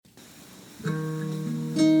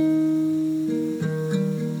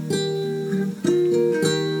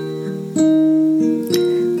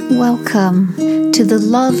Welcome to the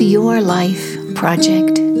Love Your Life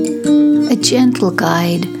project, a gentle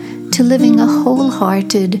guide to living a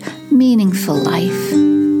wholehearted, meaningful life.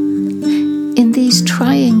 In these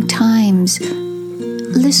trying times,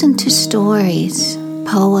 listen to stories,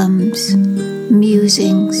 poems,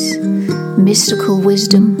 musings, mystical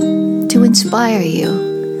wisdom to inspire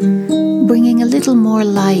you, bringing a little more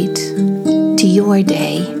light to your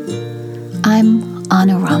day. I'm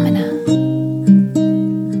Anna Ramana.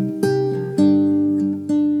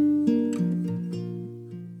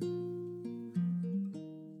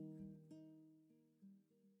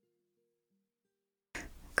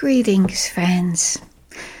 Greetings, friends.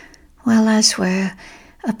 Well, as we're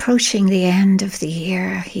approaching the end of the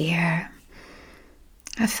year here,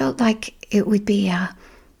 I felt like it would be a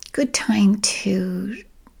good time to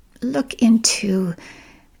look into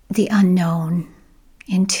the unknown,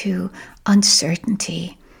 into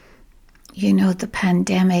uncertainty. You know, the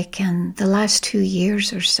pandemic and the last 2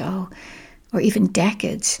 years or so, or even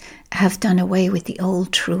decades, have done away with the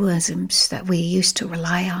old truisms that we used to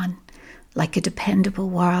rely on, like a dependable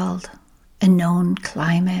world, a known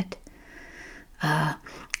climate, a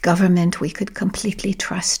government we could completely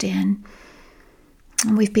trust in.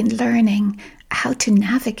 And we've been learning how to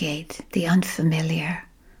navigate the unfamiliar,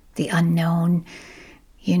 the unknown,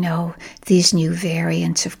 you know, these new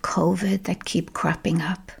variants of COVID that keep cropping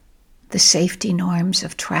up, the safety norms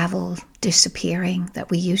of travel disappearing that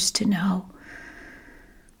we used to know,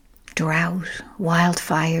 drought,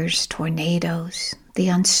 wildfires, tornadoes, the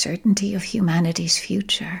uncertainty of humanity's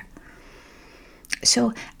future.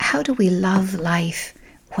 So how do we love life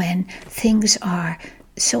when things are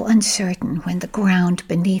so uncertain, when the ground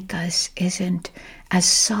beneath us isn't as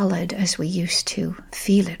solid as we used to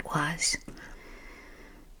feel it was?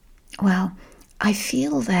 Well, I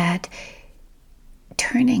feel that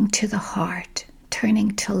turning to the heart,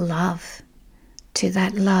 turning to love, to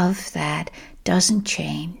that love that doesn't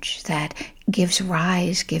change, that gives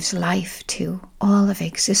rise, gives life to all of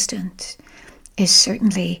existence, is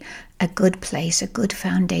certainly a good place, a good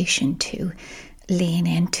foundation to lean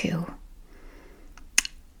into.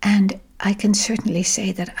 And I can certainly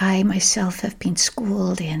say that I myself have been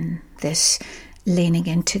schooled in this leaning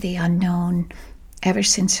into the unknown ever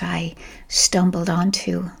since I stumbled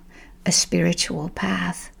onto a spiritual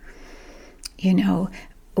path. You know,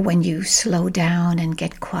 when you slow down and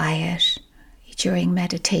get quiet during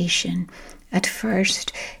meditation, at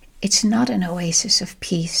first it's not an oasis of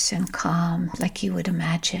peace and calm like you would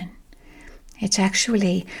imagine. It's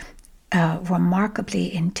actually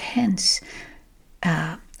remarkably intense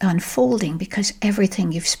unfolding, because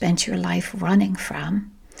everything you've spent your life running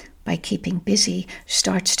from by keeping busy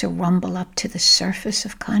starts to rumble up to the surface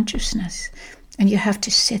of consciousness. And you have to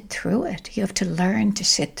sit through it. You have to learn to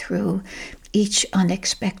sit through each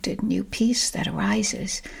unexpected new piece that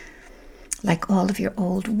arises, like all of your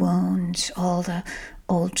old wounds, all the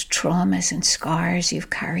old traumas and scars you've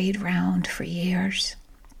carried around for years.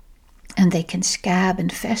 And they can scab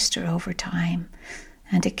and fester over time,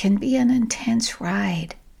 and it can be an intense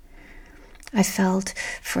ride. I felt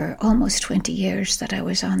for almost 20 years that I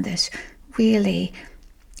was on this really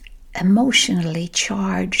emotionally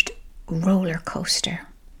charged roller coaster,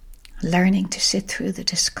 learning to sit through the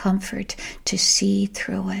discomfort, to see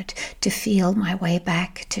through it, to feel my way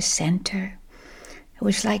back to center. It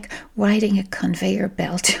was like riding a conveyor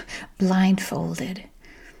belt blindfolded,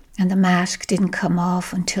 and the mask didn't come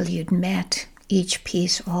off until you'd met each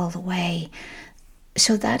piece all the way.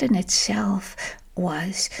 So that in itself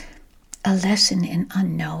was a lesson in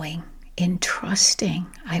unknowing, in trusting,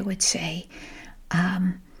 I would say,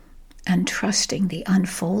 and trusting the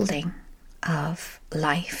unfolding of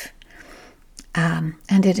life.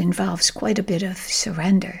 And it involves quite a bit of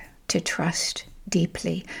surrender to trust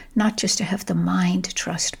deeply, not just to have the mind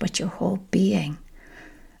trust, but your whole being,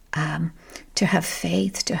 to have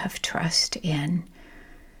faith, to have trust in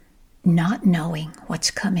not knowing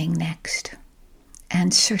what's coming next.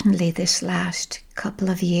 And certainly this last couple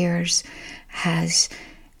of years has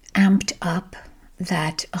amped up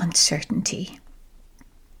that uncertainty,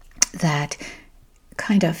 that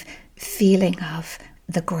kind of feeling of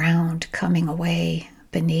the ground coming away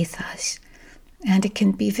beneath us. And it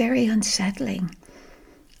can be very unsettling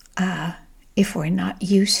if we're not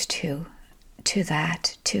used to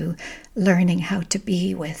that, to learning how to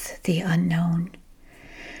be with the unknown.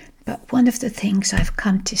 But one of the things I've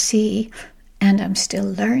come to see, and I'm still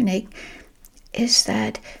learning, is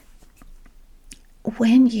that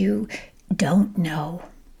when you don't know,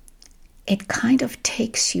 it kind of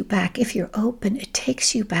takes you back. If you're open, it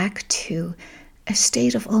takes you back to a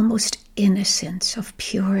state of almost innocence, of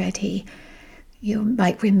purity. You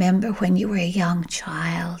might remember when you were a young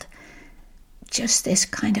child, just this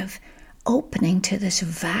kind of opening to this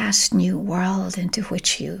vast new world into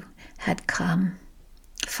which you had come,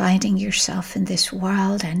 finding yourself in this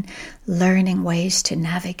world and learning ways to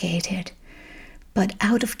navigate it, but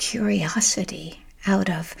out of curiosity, out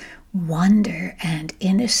of wonder and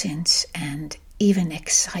innocence and even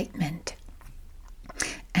excitement.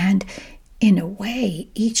 And in a way,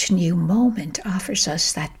 each new moment offers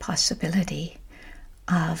us that possibility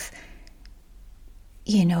of,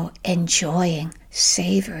 enjoying,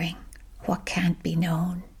 savoring what can't be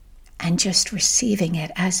known and just receiving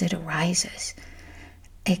it as it arises.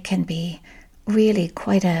 It can be really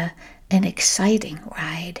quite an exciting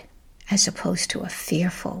ride as opposed to a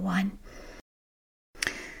fearful one.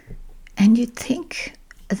 And you'd think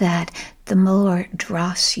that the more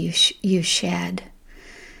dross you shed,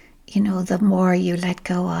 the more you let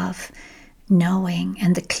go of knowing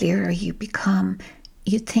and the clearer you become,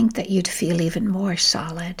 you'd think that you'd feel even more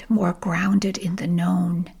solid, more grounded in the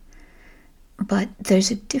known. But there's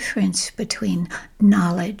a difference between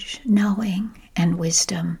knowledge, knowing, and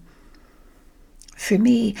wisdom. For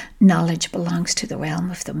me, knowledge belongs to the realm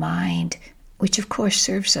of the mind, which of course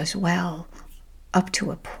serves us well up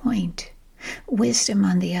to a point. Wisdom,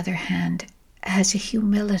 on the other hand, has a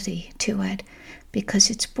humility to it because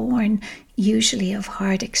it's born usually of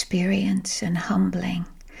hard experience and humbling,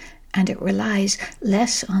 and it relies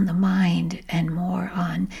less on the mind and more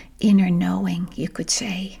on inner knowing, you could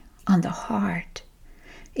say, on the heart.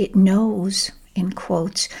 It knows, in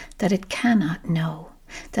quotes, that it cannot know,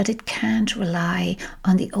 that it can't rely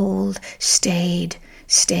on the old,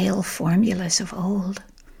 stale formulas of old.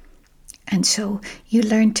 And so you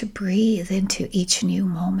learn to breathe into each new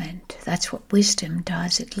moment. That's what wisdom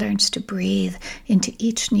does. It learns to breathe into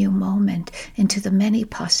each new moment, into the many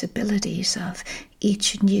possibilities of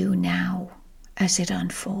each new now as it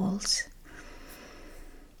unfolds.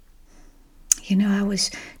 I was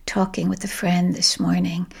talking with a friend this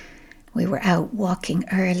morning. We were out walking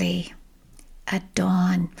early at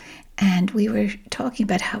dawn, and we were talking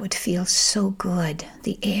about how it feels so good,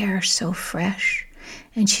 the air so fresh.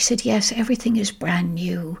 And she said, yes, everything is brand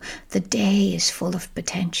new. The day is full of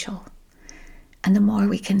potential. And the more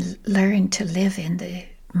we can learn to live in the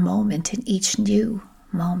moment, in each new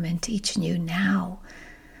moment, each new now,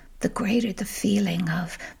 the greater the feeling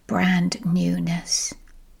of brand newness.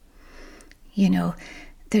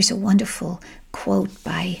 There's a wonderful quote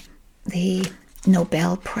by the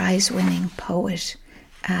Nobel Prize-winning poet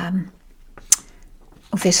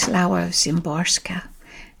Wisława Szymborska.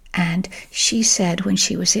 And she said when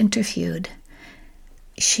she was interviewed,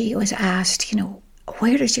 she was asked,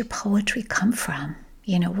 where does your poetry come from?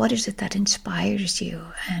 What is it that inspires you?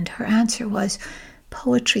 And her answer was,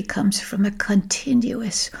 poetry comes from a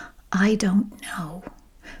continuous I don't know.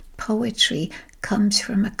 Poetry comes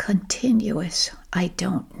from a continuous I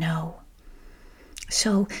don't know.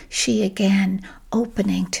 So she again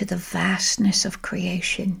opening to the vastness of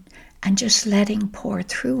creation and just letting pour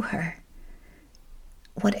through her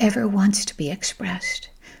whatever wants to be expressed.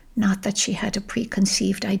 Not that she had a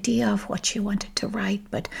preconceived idea of what she wanted to write,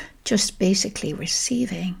 but just basically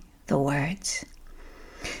receiving the words.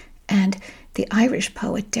 And the Irish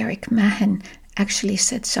poet Derek Mahon actually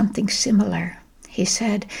said something similar. He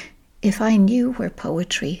said, if I knew where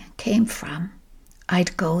poetry came from,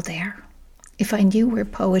 I'd go there. If I knew where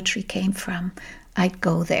poetry came from, I'd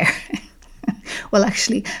go there. Well,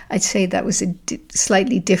 actually, I'd say that was a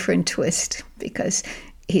slightly different twist, because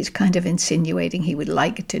he's kind of insinuating he would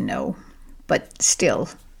like to know, but still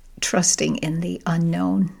trusting in the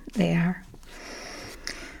unknown there.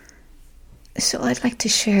 So I'd like to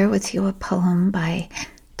share with you a poem by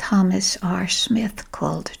Thomas R. Smith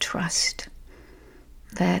called Trust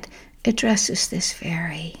that addresses this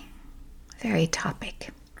very, very topic.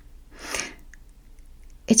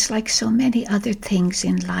 It's like so many other things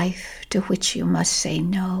in life to which you must say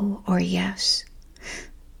no or yes.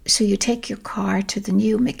 So you take your car to the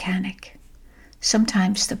new mechanic.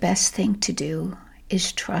 Sometimes the best thing to do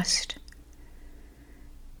is trust.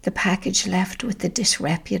 The package left with the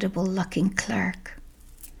disreputable-looking clerk.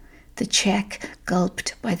 The check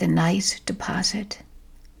gulped by the nice deposit.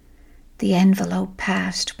 The envelope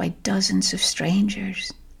passed by dozens of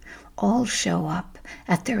strangers. All show up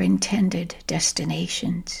at their intended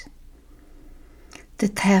destinations. The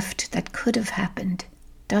theft that could have happened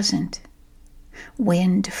doesn't.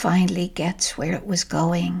 Wind finally gets where it was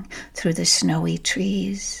going through the snowy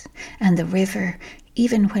trees, and the river,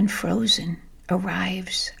 even when frozen,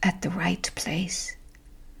 arrives at the right place.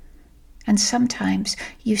 And sometimes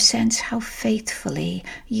you sense how faithfully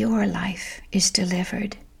your life is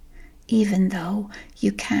delivered, even though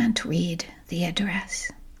you can't read the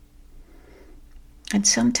address. And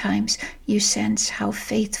sometimes you sense how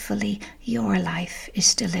faithfully your life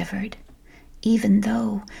is delivered, even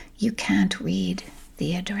though you can't read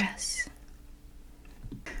the address.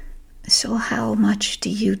 So how much do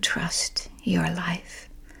you trust your life?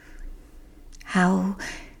 How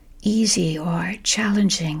easy or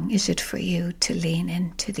challenging is it for you to lean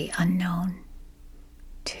into the unknown,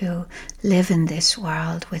 to live in this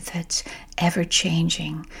world with its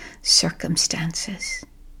ever-changing circumstances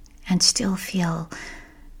and still feel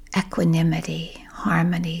equanimity,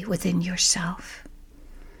 harmony within yourself?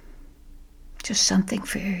 Just something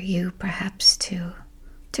for you perhaps to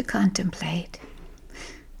contemplate.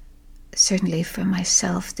 Certainly for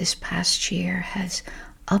myself, this past year has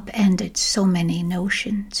upended so many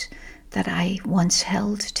notions that I once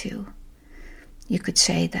held to. You could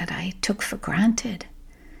say that I took for granted.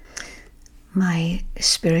 My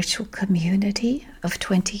spiritual community of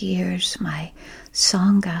 20 years, my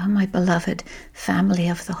Sangha, my beloved family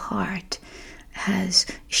of the heart, has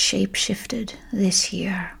shape-shifted this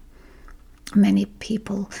year. Many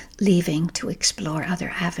people leaving to explore other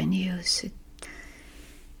avenues.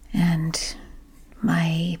 And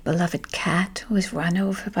my beloved cat was run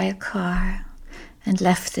over by a car and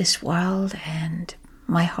left this world, and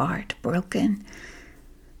my heart broken.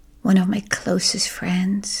 One of my closest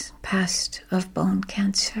friends passed of bone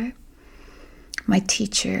cancer. My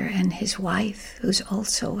teacher and his wife, who's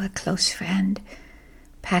also a close friend,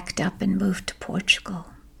 packed up and moved to Portugal.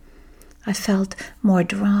 I felt more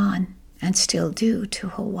drawn, and still do, to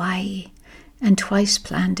Hawaii, and twice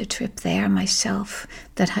planned a trip there myself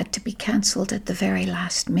that had to be cancelled at the very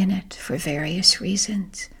last minute for various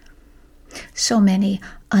reasons. So many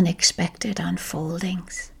unexpected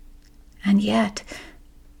unfoldings, and yet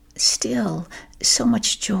still so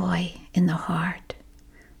much joy in the heart,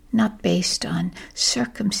 not based on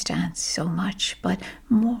circumstance so much, but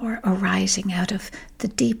more arising out of the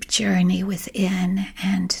deep journey within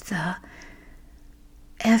and the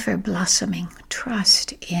ever-blossoming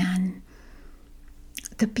trust in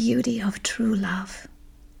the beauty of true love,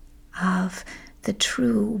 of the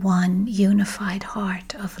true one unified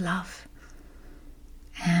heart of love.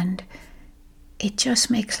 And it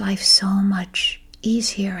just makes life so much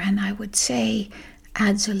easier, and I would say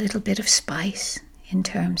adds a little bit of spice in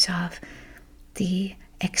terms of the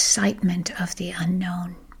excitement of the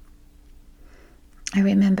unknown. I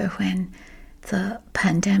remember when the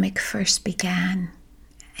pandemic first began,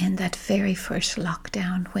 in that very first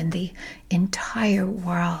lockdown, when the entire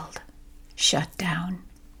world shut down.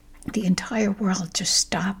 The entire world just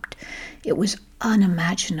stopped. It was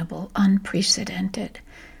unimaginable, unprecedented.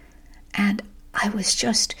 And I was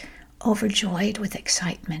just overjoyed with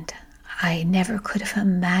excitement. I never could have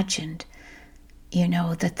imagined,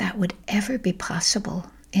 that would ever be possible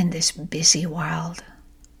in this busy world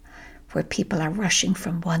where people are rushing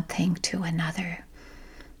from one thing to another.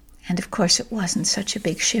 And of course, it wasn't such a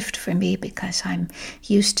big shift for me because I'm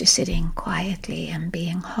used to sitting quietly and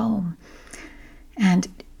being home. And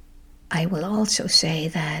I will also say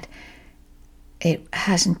that it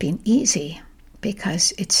hasn't been easy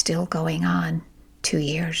because it's still going on 2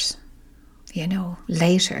 years,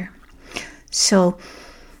 later. So,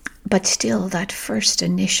 but still that first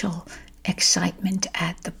initial excitement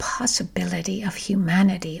at the possibility of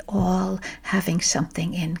humanity all having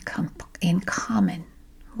something in common.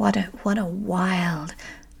 What a wild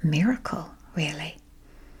miracle, really.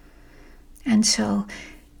 And so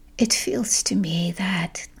it feels to me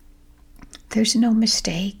that there's no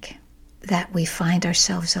mistake that we find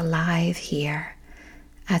ourselves alive here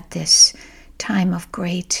at this time of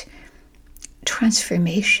great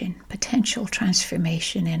transformation, potential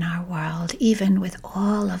transformation in our world, even with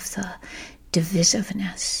all of the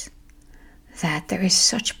divisiveness, that there is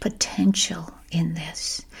such potential in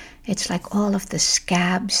this. It's like all of the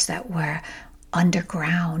scabs that were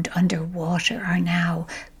underground, underwater, are now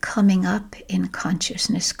coming up in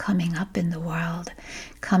consciousness, coming up in the world,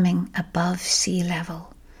 coming above sea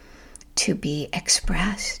level to be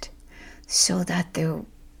expressed, so that there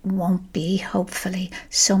won't be, hopefully,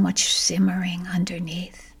 so much simmering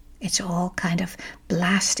underneath. It's all kind of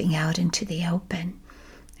blasting out into the open,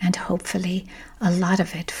 and hopefully a lot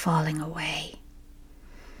of it falling away.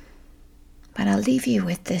 But I'll leave you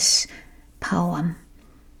with this poem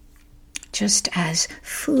just as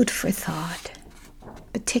food for thought,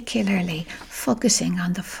 particularly focusing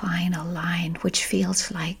on the final line, which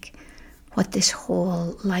feels like what this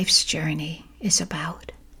whole life's journey is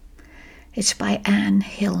about. It's by Anne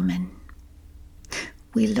Hillman.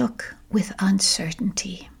 We look with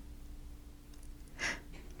uncertainty.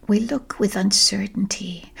 We look with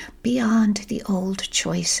uncertainty beyond the old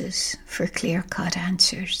choices for clear-cut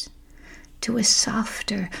answers to a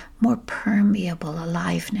softer, more permeable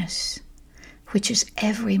aliveness, which is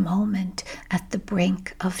every moment at the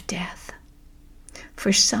brink of death.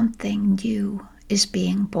 For something new is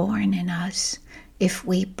being born in us if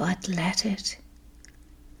we but let it.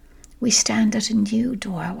 We stand at a new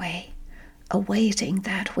doorway, awaiting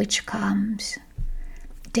that which comes,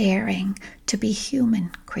 daring to be human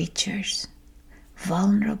creatures,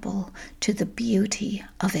 vulnerable to the beauty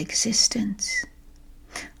of existence,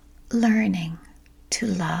 learning to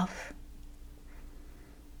love.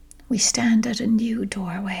 We stand at a new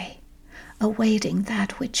doorway, awaiting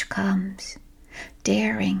that which comes,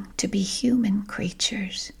 daring to be human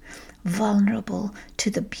creatures, vulnerable to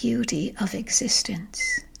the beauty of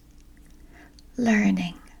existence,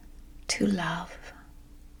 learning to love.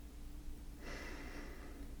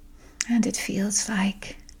 And it feels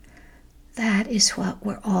like that is what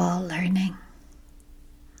we're all learning.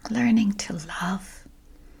 Learning to love.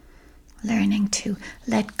 Learning to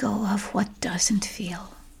let go of what doesn't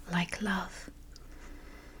feel like love.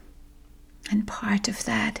 And part of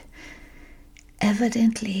that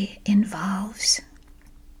evidently involves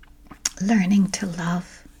learning to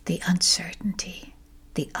love the uncertainty,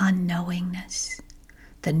 the unknowingness,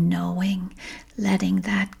 the knowing, letting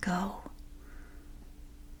that go.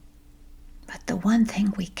 But the one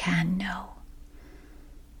thing we can know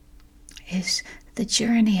is the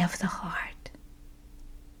journey of the heart,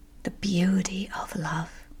 the beauty of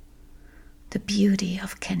love, the beauty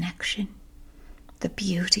of connection, the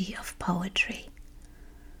beauty of poetry.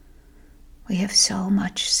 We have so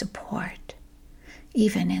much support,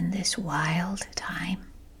 even in this wild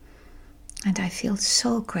time. And I feel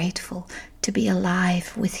so grateful to be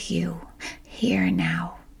alive with you here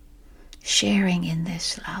now, sharing in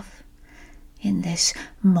this love, in this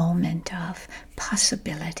moment of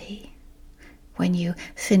possibility. When you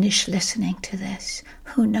finish listening to this,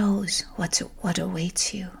 who knows what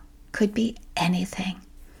awaits you? Could be anything.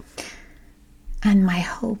 And my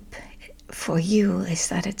hope for you is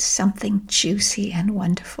that it's something juicy and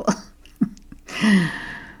wonderful.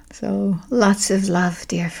 So lots of love,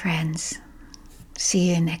 dear friends.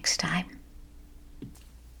 See you next time.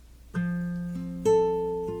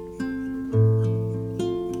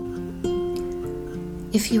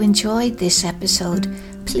 If you enjoyed this episode,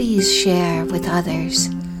 please share with others.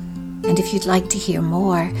 And if you'd like to hear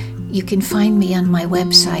more, you can find me on my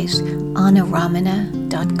website,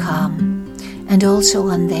 annaramana.com. And also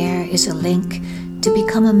on there is a link to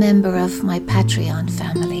become a member of my Patreon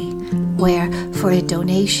family, where for a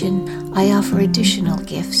donation I offer additional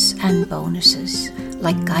gifts and bonuses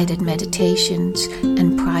like guided meditations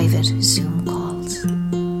and private Zoom calls.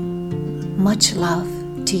 Much love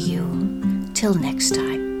to you. Till next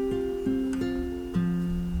time.